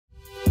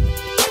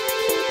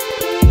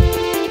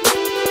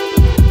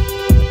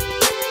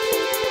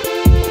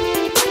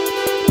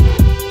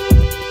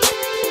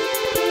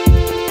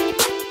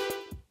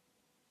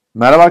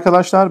Merhaba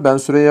arkadaşlar, ben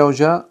Süreyya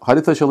Hoca.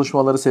 Harita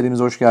çalışmaları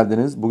serimize hoş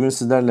geldiniz. Bugün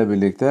sizlerle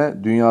birlikte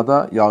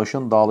Dünya'da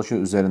Yağışın Dağılışı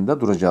üzerinde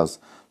duracağız.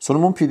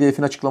 Sunumun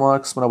PDF'ini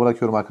açıklamalar kısmına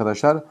bırakıyorum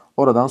arkadaşlar.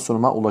 Oradan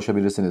sunuma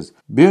ulaşabilirsiniz.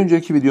 Bir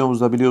önceki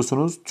videomuzda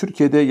biliyorsunuz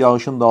Türkiye'de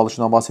yağışın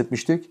dağılışından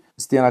bahsetmiştik.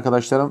 İsteyen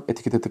arkadaşlarım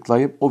etikete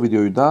tıklayıp o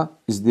videoyu da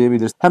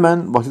izleyebilir.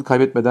 Hemen vakit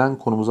kaybetmeden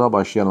konumuza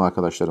başlayalım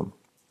arkadaşlarım.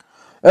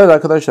 Evet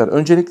arkadaşlar,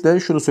 öncelikle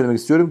şunu söylemek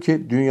istiyorum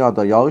ki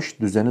dünyada yağış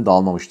düzeni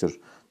dağılmamıştır.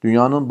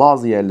 Dünyanın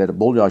bazı yerleri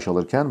bol yağış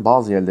alırken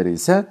bazı yerleri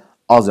ise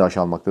az yağış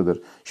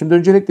almaktadır. Şimdi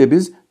öncelikle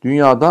biz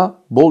dünyada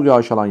bol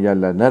yağış alan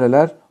yerler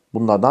nereler?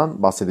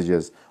 Bunlardan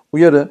bahsedeceğiz.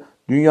 Uyarı,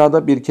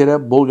 dünyada bir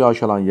kere bol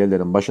yağış alan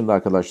yerlerin başında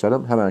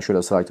arkadaşlarım, hemen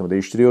şöyle slaytımı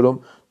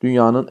değiştiriyorum.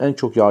 Dünyanın en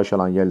çok yağış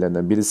alan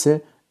yerlerinden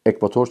birisi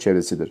ekvator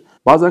çevresidir.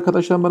 Bazı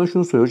arkadaşlarım bana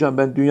şunu soruyor. Hocam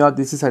ben dünya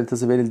dilsiz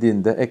haritası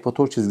verildiğinde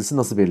ekvator çizgisi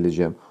nasıl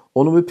belirleyeceğim?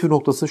 Onun bir püf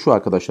noktası şu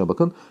arkadaşlar,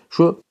 bakın.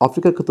 Şu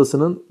Afrika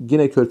kıtasının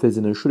Gine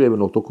Körfezi'nin şuraya bir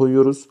nokta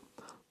koyuyoruz.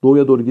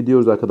 Doğuya doğru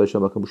gidiyoruz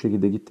arkadaşlar, bakın bu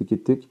şekilde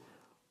gittik.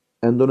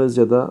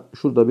 Endonezya'da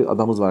şurada bir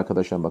adamız var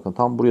arkadaşlar, bakın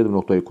tam buraya da bir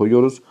noktayı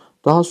koyuyoruz.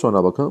 Daha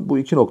sonra bakın bu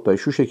iki noktayı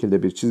şu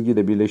şekilde bir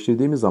çizgiyle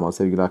birleştirdiğimiz zaman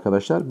sevgili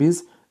arkadaşlar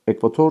biz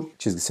ekvator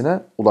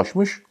çizgisine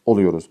ulaşmış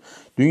oluyoruz.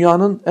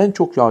 Dünyanın en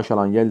çok yağış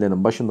alan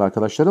yerlerinin başında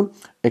arkadaşlarım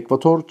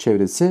ekvator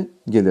çevresi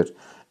gelir.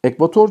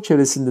 Ekvator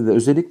çevresinde de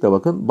özellikle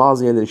bakın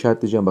bazı yerleri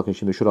işaretleyeceğim, bakın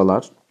şimdi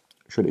şuralar.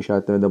 Şöyle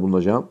işaretlemede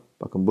bulunacağım.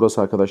 Bakın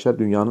burası arkadaşlar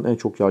dünyanın en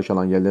çok yağış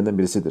alan yerlerinden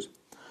birisidir.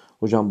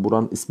 Hocam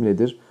buranın ismi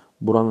nedir?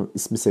 Buranın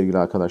ismi sevgili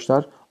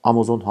arkadaşlar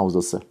Amazon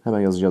Havzası. Hemen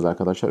yazacağız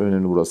arkadaşlar.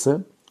 Önemli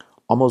burası.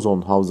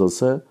 Amazon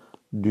Havzası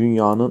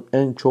dünyanın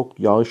en çok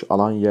yağış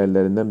alan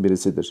yerlerinden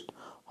birisidir.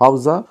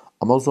 Havza,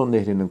 Amazon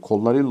Nehri'nin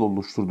kollarıyla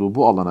oluşturduğu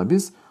bu alana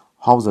biz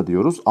havza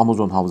diyoruz.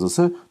 Amazon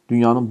Havzası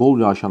dünyanın bol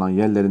yağış alan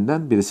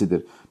yerlerinden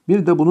birisidir.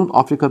 Bir de bunun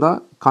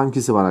Afrika'da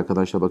kankisi var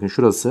arkadaşlar. Bakın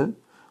şurası.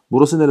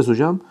 Burası neresi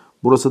hocam?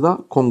 Burası da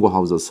Kongo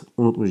Havzası.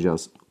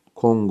 Unutmayacağız.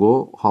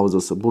 Kongo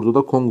Havzası. Burada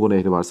da Kongo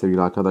Nehri var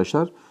sevgili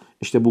arkadaşlar.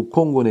 İşte bu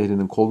Kongo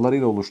Nehri'nin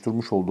kollarıyla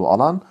oluşturmuş olduğu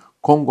alan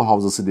Kongo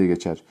Havzası diye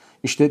geçer.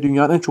 İşte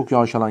dünyanın en çok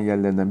yağış alan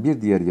yerlerinden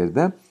bir diğer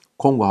yerde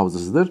Kongo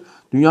Havzası'dır.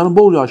 Dünyanın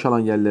bol yağış alan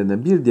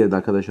yerlerinden bir diğer de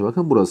arkadaşlar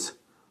bakın burası.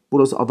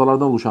 Burası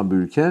adalardan oluşan bir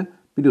ülke.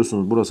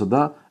 Biliyorsunuz burası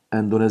da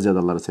Endonezya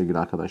adaları sevgili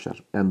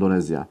arkadaşlar.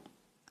 Endonezya.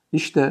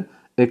 İşte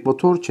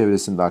ekvator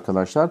çevresinde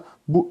arkadaşlar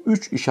bu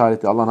üç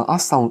işaretli alanı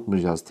asla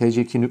unutmayacağız.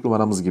 TC kimlik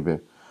numaramız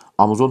gibi.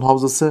 Amazon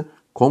Havzası,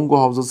 Kongo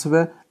Havzası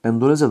ve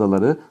Endonezya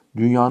adaları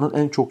dünyanın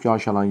en çok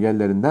yağış alan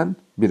yerlerinden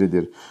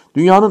biridir.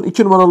 Dünyanın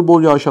 2 numaralı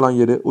bol yağış alan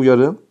yeri,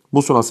 uyarı,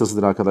 Muson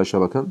Asyası'dır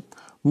arkadaşlar bakın.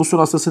 Muson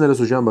Asyası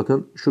neresi hocam?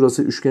 Bakın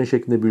şurası üçgen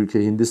şeklinde bir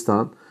ülke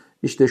Hindistan.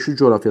 İşte şu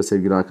coğrafya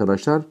sevgili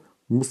arkadaşlar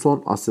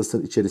Muson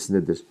Asyası'nın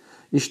içerisindedir.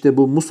 İşte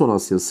bu Muson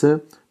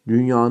Asyası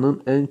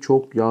dünyanın en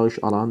çok yağış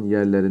alan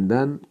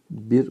yerlerinden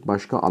bir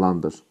başka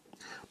alandır.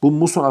 Bu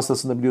Muson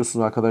Asyası'nda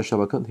biliyorsunuz arkadaşlar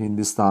bakın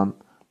Hindistan,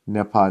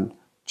 Nepal,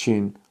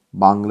 Çin,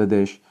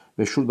 Bangladeş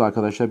ve şurada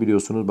arkadaşlar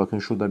biliyorsunuz bakın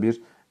şurada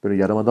bir böyle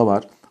yarımada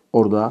var.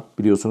 Orada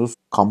biliyorsunuz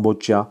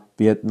Kamboçya,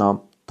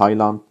 Vietnam,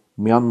 Tayland,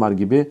 Myanmar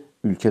gibi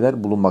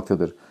ülkeler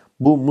bulunmaktadır.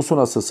 Bu Muson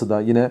Asyası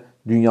da yine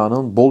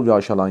dünyanın bol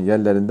yağış alan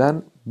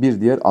yerlerinden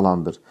bir diğer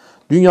alandır.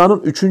 Dünyanın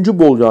 3.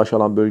 bol yağış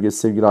alan bölgesi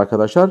sevgili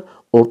arkadaşlar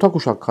Orta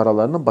Kuşak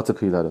karalarının batı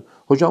kıyıları.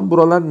 Hocam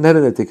buralar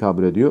nerede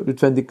tekabül ediyor?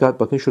 Lütfen dikkat,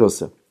 bakın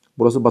şurası.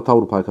 Burası Batı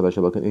Avrupa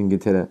arkadaşlar, bakın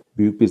İngiltere,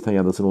 Büyük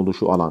Britanya adasının olduğu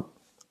şu alan.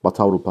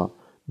 Batı Avrupa.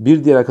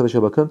 Bir diğer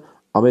arkadaşa bakın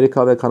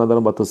Amerika ve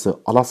Kanada'nın batısı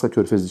Alaska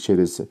Körfezi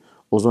çevresi.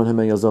 O zaman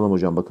hemen yazalım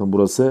hocam, bakın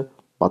burası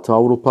Batı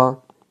Avrupa.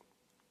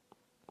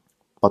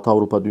 Batı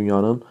Avrupa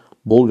dünyanın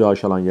bol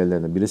yağış alan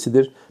yerlerinden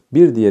birisidir.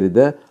 Bir diğeri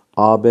de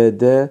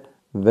ABD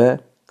ve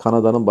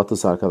Kanada'nın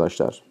batısı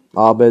arkadaşlar.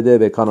 ABD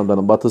ve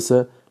Kanada'nın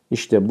batısı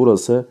işte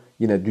burası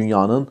yine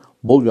dünyanın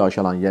bol yağış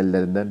alan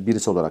yerlerinden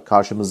birisi olarak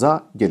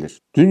karşımıza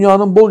gelir.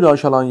 Dünyanın bol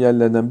yağış alan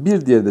yerlerinden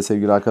bir diğeri de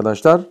sevgili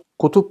arkadaşlar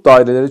kutup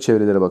daireleri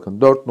çevreleri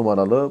bakın. 4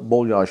 numaralı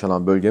bol yağış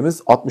alan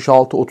bölgemiz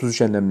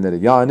 66-33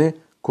 enlemleri yani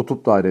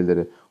kutup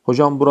daireleri.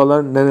 Hocam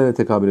buralar nereye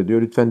tekabül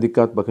ediyor? Lütfen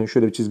dikkat, bakın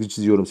şöyle bir çizgi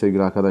çiziyorum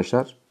sevgili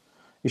arkadaşlar.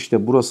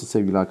 İşte burası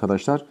sevgili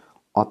arkadaşlar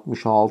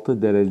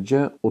 66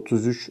 derece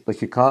 33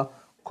 dakika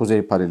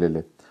kuzey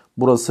paraleli.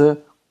 Burası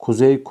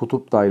Kuzey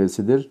Kutup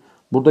Dairesi'dir.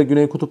 Burada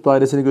Güney Kutup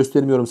Dairesi'ni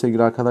göstermiyorum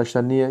sevgili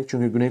arkadaşlar. Niye?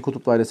 Çünkü Güney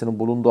Kutup Dairesi'nin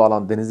bulunduğu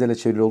alan denizlerle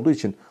çevrili olduğu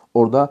için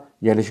orada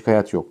yerleşik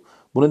hayat yok.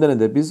 Bu nedenle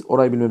de biz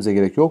orayı bilmemize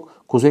gerek yok.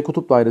 Kuzey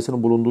Kutup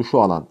Dairesi'nin bulunduğu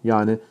şu alan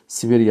yani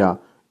Sibirya,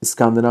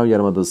 İskandinav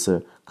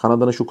Yarımadası,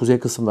 Kanada'nın şu kuzey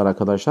kısımları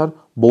arkadaşlar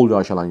bol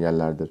yağış alan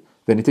yerlerdir.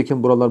 Ve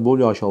nitekim buralar bol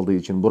yağış aldığı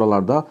için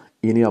buralarda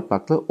iğne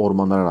yapraklı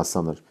ormanlara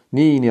rastlanır.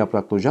 Niye iğne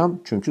yapraklı hocam?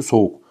 Çünkü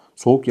soğuk.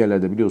 Soğuk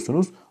yerlerde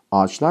biliyorsunuz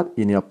ağaçlar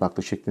iğne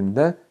yapraklı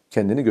şeklinde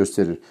kendini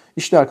gösterir.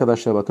 İşte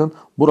arkadaşlar bakın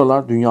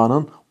buralar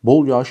dünyanın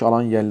bol yağış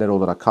alan yerleri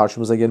olarak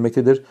karşımıza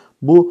gelmektedir.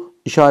 Bu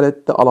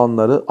işaretli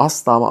alanları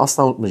asla ama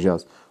asla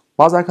unutmayacağız.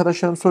 Bazı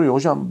arkadaşlarım soruyor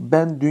hocam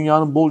ben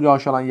dünyanın bol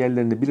yağış alan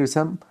yerlerini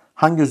bilirsem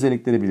hangi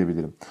özellikleri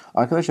bilebilirim?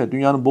 Arkadaşlar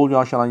dünyanın bol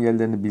yağış alan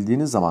yerlerini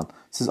bildiğiniz zaman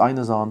siz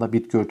aynı zamanda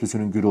bitki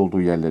örtüsünün gür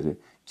olduğu yerleri,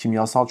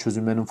 kimyasal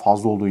çözünmenin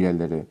fazla olduğu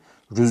yerleri,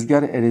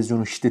 rüzgar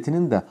erozyonu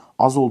şiddetinin de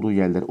az olduğu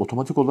yerleri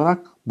otomatik olarak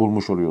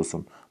bulmuş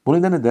oluyorsun. Bu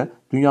nedenle de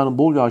dünyanın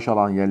bol yağış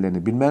alan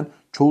yerlerini bilmen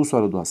çoğu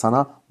soruda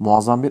sana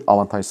muazzam bir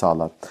avantaj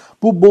sağlar.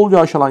 Bu bol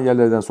yağış alan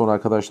yerlerden sonra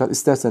arkadaşlar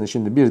isterseniz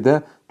şimdi bir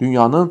de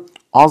dünyanın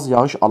az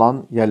yağış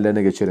alan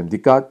yerlerine geçelim.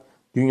 Dikkat!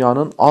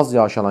 Dünyanın az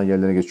yağış alan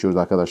yerlerine geçiyoruz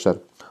arkadaşlar.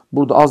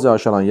 Burada az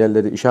yağış alan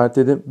yerleri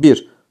işaretledim.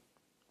 1.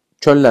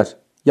 Çöller.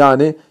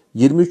 Yani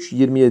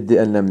 23-27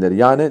 enlemleri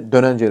yani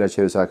dönenceler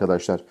çevresi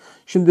arkadaşlar.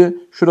 Şimdi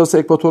şurası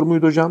ekvator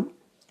muydu hocam?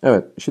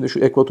 Evet. Şimdi şu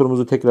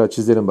ekvatorumuzu tekrar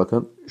çizelim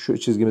bakın. Şu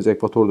çizgimiz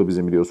ekvatordu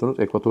bizim biliyorsunuz.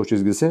 Ekvator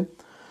çizgisi.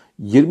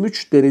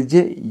 23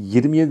 derece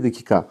 27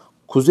 dakika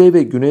kuzey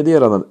ve güneyde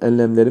yer alan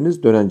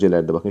enlemlerimiz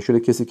dönencelerde. Bakın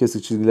şöyle kesik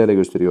kesik çizgilerle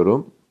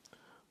gösteriyorum.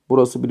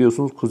 Burası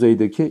biliyorsunuz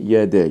kuzeydeki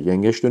YD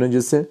yengeç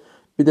dönencesi.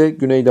 Bir de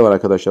güneyde var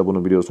arkadaşlar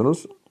bunu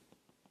biliyorsunuz.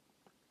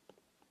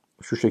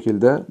 Şu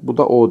şekilde. Bu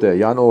da OD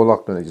yani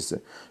oğlak dönencesi.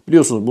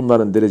 Biliyorsunuz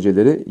bunların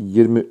dereceleri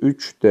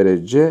 23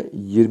 derece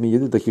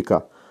 27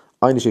 dakika.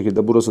 Aynı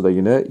şekilde burası da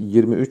yine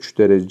 23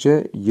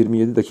 derece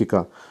 27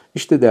 dakika.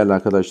 İşte değerli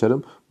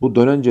arkadaşlarım bu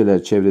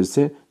dönenceler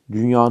çevresi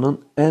dünyanın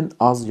en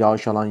az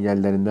yağış alan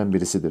yerlerinden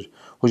birisidir.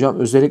 Hocam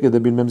özellikle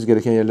de bilmemiz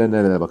gereken yerler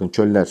nereler? Bakın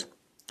çöller.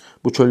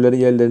 Bu çöllerin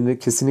yerlerini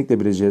kesinlikle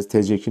bileceğiz.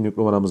 TC kimlik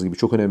numaramız gibi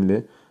çok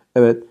önemli.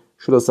 Evet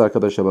şurası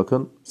arkadaşlar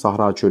bakın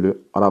Sahra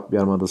Çölü. Arap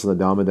Yarımadası'nda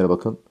devam eder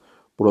bakın.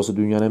 Burası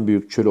dünyanın en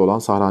büyük çölü olan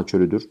Sahra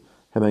Çölü'dür.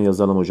 Hemen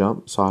yazalım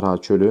hocam. Sahra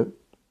Çölü.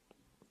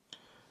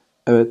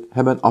 Evet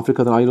hemen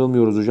Afrika'dan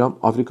ayrılmıyoruz hocam.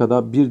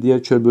 Afrika'da bir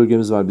diğer çöl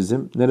bölgemiz var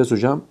bizim. Neresi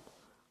hocam?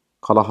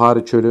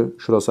 Kalahari Çölü.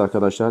 Şurası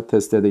arkadaşlar.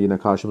 Testlerde yine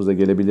karşımıza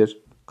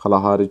gelebilir.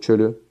 Kalahari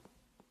Çölü.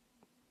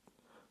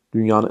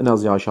 Dünyanın en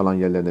az yağış alan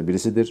yerlerinden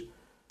birisidir.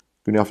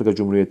 Güney Afrika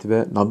Cumhuriyeti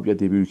ve Namibya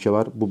diye bir ülke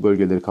var. Bu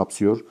bölgeleri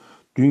kapsıyor.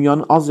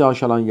 Dünyanın az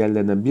yağış alan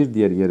yerlerinden bir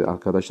diğer yeri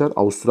arkadaşlar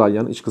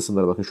Avustralya'nın iç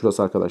kısımları. Bakın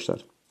şurası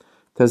arkadaşlar.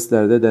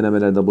 Testlerde,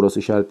 denemelerde burası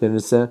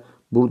işaretlenirse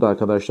burada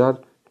arkadaşlar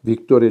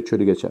Victoria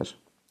Çölü geçer.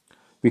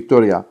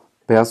 Victoria,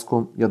 Beyaz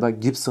Kum ya da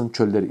Gibson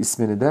Çölleri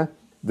ismini de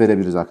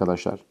verebiliriz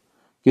arkadaşlar.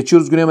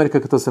 Geçiyoruz Güney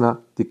Amerika kıtasına.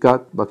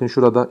 Dikkat. Bakın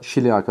şurada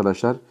Şili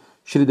arkadaşlar.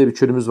 Şili'de bir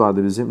çölümüz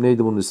vardı bizim.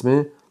 Neydi bunun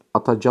ismi?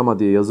 Atacama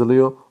diye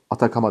yazılıyor.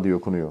 Atacama diye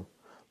okunuyor.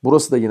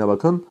 Burası da yine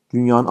bakın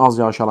dünyanın az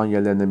yağış alan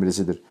yerlerinden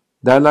birisidir.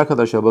 Değerli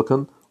arkadaşlar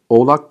bakın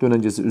Oğlak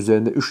dönencesi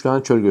üzerinde 3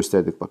 tane çöl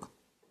gösterdik bakın.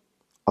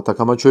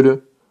 Atacama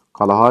Çölü,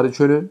 Kalahari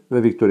Çölü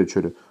ve Victoria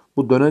Çölü.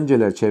 Bu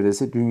dönenceler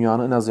çevresi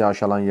dünyanın en az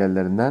yağış alan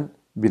yerlerinden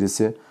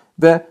birisi.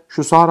 Ve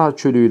şu Sahra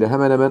Çölü ile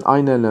hemen hemen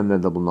aynı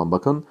enlemlerde bulunan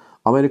bakın.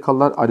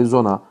 Amerikalılar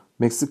Arizona,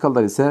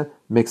 Meksikalılar ise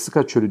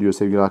Meksika Çölü diyor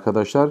sevgili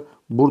arkadaşlar.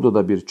 Burada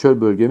da bir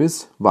çöl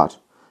bölgemiz var.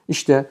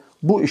 İşte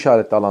bu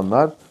işaretli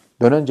alanlar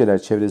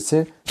dönenceler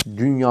çevresi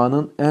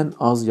dünyanın en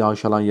az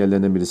yağış alan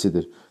yerlerinden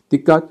birisidir.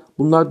 Dikkat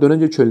bunlar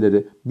dönence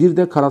çölleri. Bir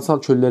de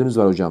karasal çöllerimiz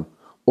var hocam.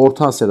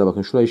 Orta Asya'da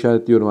bakın şuraya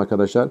işaretliyorum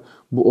arkadaşlar.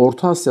 Bu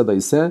Orta Asya'da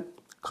ise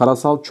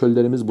karasal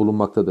çöllerimiz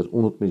bulunmaktadır.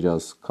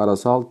 Unutmayacağız.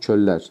 Karasal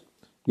çöller.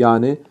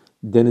 Yani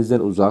denizden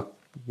uzak,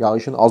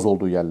 yağışın az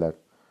olduğu yerler.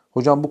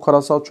 Hocam bu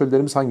karasal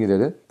çöllerimiz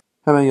hangileri?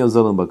 Hemen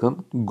yazalım bakın.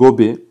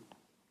 Gobi,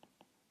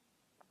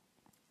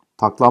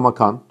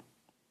 Taklamakan,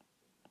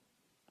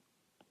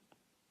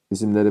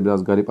 isimleri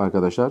biraz garip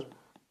arkadaşlar.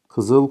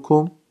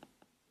 Kızılkum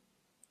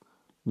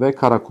ve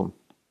Karakum.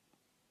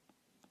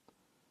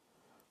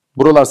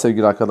 Buralar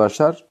sevgili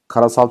arkadaşlar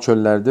karasal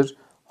çöllerdir.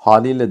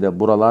 Haliyle de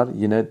buralar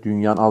yine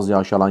dünyanın az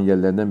yağış alan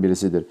yerlerinden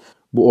birisidir.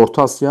 Bu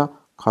Orta Asya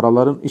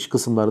karaların iç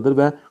kısımlarıdır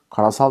ve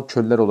karasal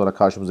çöller olarak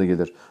karşımıza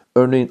gelir.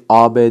 Örneğin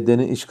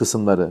ABD'nin iç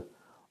kısımları,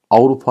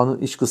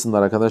 Avrupa'nın iç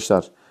kısımları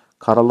arkadaşlar,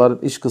 karaların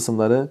iç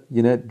kısımları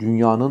yine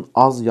dünyanın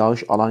az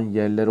yağış alan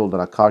yerleri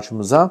olarak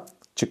karşımıza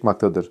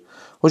çıkmaktadır.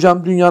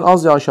 Hocam dünyanın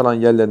az yağış alan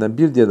yerlerinden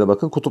bir diğeri de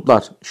bakın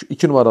kutuplar. Şu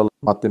 2 numaralı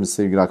maddemiz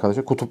sevgili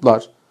arkadaşlar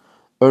kutuplar.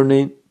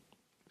 Örneğin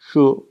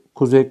şu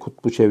Kuzey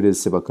Kutbu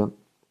çevresi bakın.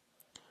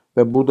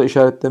 Ve burada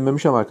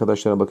işaretlenmemiş ama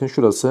arkadaşlar bakın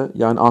şurası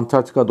yani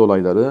Antarktika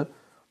dolayları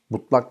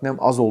mutlak nem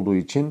az olduğu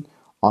için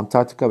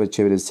Antarktika ve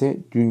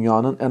çevresi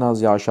dünyanın en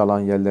az yağış alan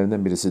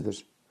yerlerinden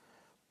birisidir.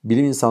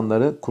 Bilim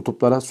insanları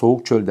kutuplara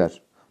soğuk çöl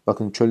der.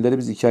 Bakın çölleri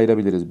biz ikiye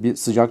ayırabiliriz. Bir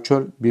sıcak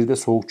çöl, bir de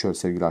soğuk çöl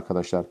sevgili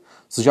arkadaşlar.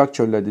 Sıcak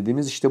çöller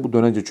dediğimiz işte bu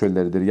dönence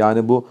çölleridir.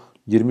 Yani bu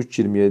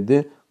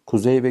 23-27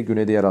 kuzey ve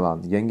güneyde yer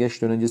alan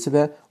yengeç dönencesi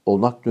ve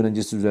olmak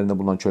dönencesi üzerinde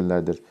bulunan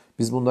çöllerdir.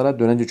 Biz bunlara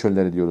dönence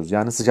çölleri diyoruz.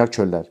 Yani sıcak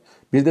çöller.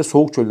 Bir de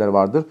soğuk çöller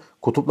vardır.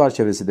 Kutuplar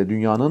çevresi de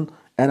dünyanın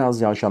en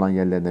az yağış alan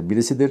yerlerinden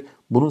birisidir.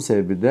 Bunun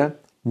sebebi de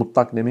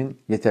mutlak nemin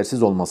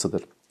yetersiz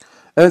olmasıdır.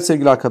 Evet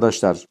sevgili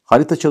arkadaşlar,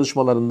 harita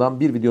çalışmalarından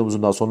bir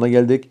videomuzun daha sonuna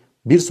geldik.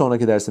 Bir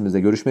sonraki dersimizde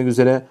görüşmek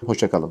üzere.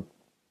 Hoşça kalın.